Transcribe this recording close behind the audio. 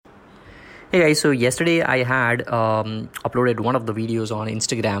Hey guys, so yesterday I had uploaded one of the videos on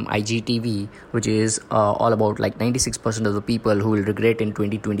Instagram, IGTV, which is all about like 96% of the people who will regret in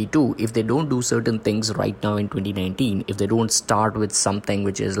 2022 if they don't do certain things right now in 2019, if they don't start with something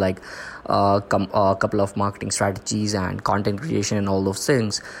which is like a couple of marketing strategies and content creation and all those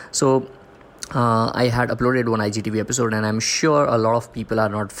things. So I had uploaded one IGTV episode, and I'm sure a lot of people are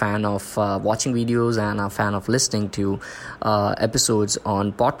not fan of watching videos and are fan of listening to episodes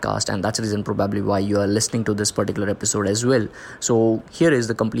on podcast, and that's the reason probably why you are listening to this particular episode as well. So here is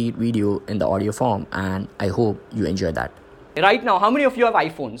the complete video in the audio form, and I hope you enjoy that. Right now, how many of you have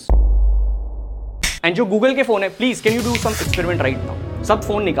iPhones? And जो Google के phone है, please can you do some experiment right now? सब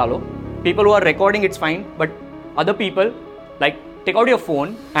phone निकालो. People who are recording it's fine, but other people like take out your phone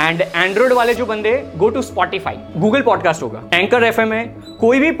and Android वाले जो बंदे go to Spotify, Google Podcast होगा, Anchor FM है,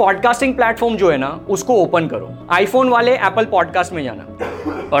 कोई भी podcasting platform जो है ना उसको open करो. iPhone वाले Apple Podcast में जाना.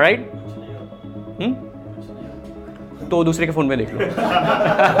 Alright? तो दूसरे के फोन में देख लो.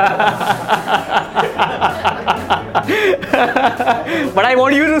 But I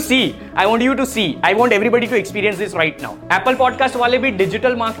want you to see. I want everybody to experience this right now. Apple Podcast वाले भी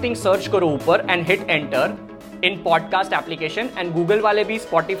digital marketing search करो ऊपर and hit enter in podcast application, and Google वाले भी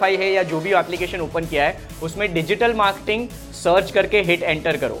Spotify है या जो भी एप्लीकेशन ओपन किया है उसमें digital marketing सर्च करके hit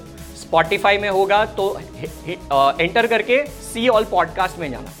enter करो. Spotify में होगा तो enter करके see all podcast में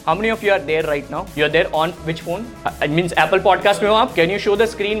जाना. How many of you are there right now? You are there on which phone? It means Apple Podcast में हो आप. Can you show the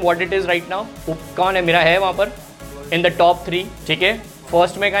screen what it is right now? कौन है? मेरा है वहाँ पर in the top 3. ठीक है,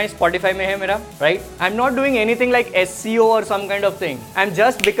 फर्स्ट में कहीं Spotify में है मेरा, right? I'm not doing anything like SEO or some kind of thing. I'm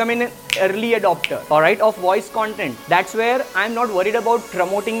just becoming an early adopter, alright, of voice content. That's where I'm not worried about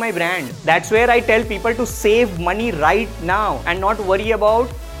promoting my brand. That's where I tell people to save money right now and not worry about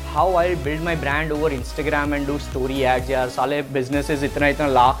how I'll build my brand over Instagram and do story ads. यार साले businesses इतना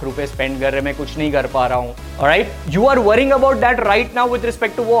लाख रुपए spend कर रहे, मैं कुछ नहीं कर पा रहा हूँ. Alright, you are worrying about that right now with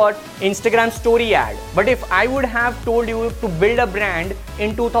respect to what? Instagram story ad. But if I would have told you to build a brand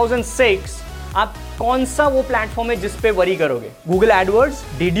in 2006, आप कौन सा वो प्लेटफॉर्म है जिस पे वरी करोगे? Google AdWords?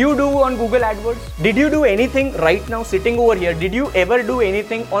 Did you do on Google AdWords? Did you do anything right now sitting over here? Did you ever do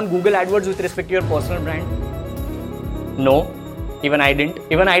anything on Google AdWords with respect to your personal brand? No. Even I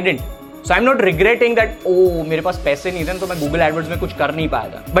didn't. So I'm not regretting that, oh, मेरे पास पैसे नहीं थे तो मैं Google AdWords में कुछ कर नहीं पाया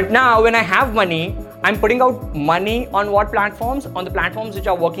था. But now when I have money, I'm putting out money on what platforms? On the platforms which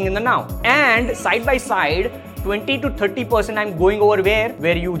are working in the now. And side by side, 20 to 30% I'm going over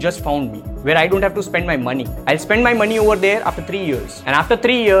where you just found me, where I don't have to spend my money. I'll spend my money over there after 3 years. And after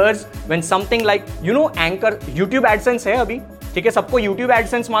 3 years, when something like, Anchor, YouTube AdSense है अभी, ठीक है, सबको YouTube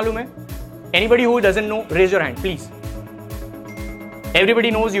AdSense मालूम है? Anybody who doesn't know, raise your hand, please. Everybody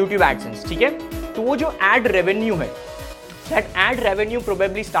knows YouTube AdSense, ठीक है? तो वो जो ad revenue है, that ad revenue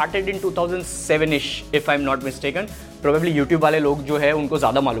probably started in 2007ish, if I'm not mistaken. Probably YouTube वाले लोग जो है उनको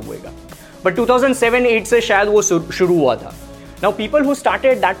ज़्यादा मालूम होएगा. But 2007-8 से शायद वो शुरू हुआ था. Now people who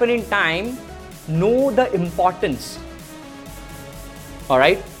started that point in time know the importance,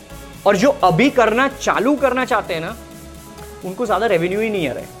 alright? और जो अभी चालू करना चाहते हैं ना, उनको ज़्यादा revenue ही नहीं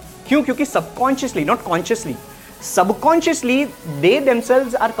आ रहा है. क्यों? क्योंकि subconsciously, not consciously, subconsciously they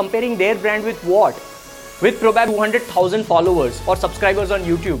themselves are comparing their brand with what? With probably 200,000 followers or subscribers on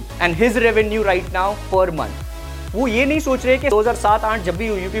YouTube and his revenue right now per month. वो ये नहीं सोच रहे कि 2007-8 जब भी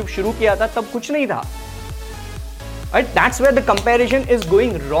YouTube शुरू किया था तब कुछ नहीं था. Right? That's where the comparison is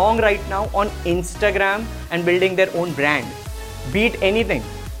going wrong right now on Instagram and building their own brand. Be it anything.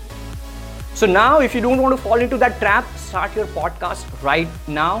 So now if you don't want to fall into that trap, start your podcast right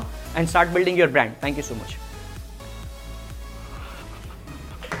now and start building your brand. Thank you so much.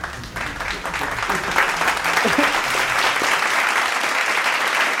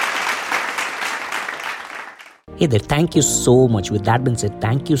 Hey there, thank you so much. With that being said,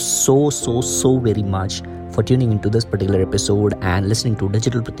 thank you so very much for tuning into this particular episode and listening to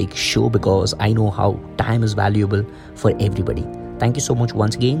Digital Pratik show, because I know how time is valuable for everybody. Thank you so much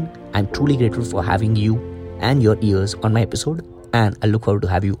once again. I'm truly grateful for having you and your ears on my episode, and I look forward to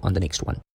have you on the next one.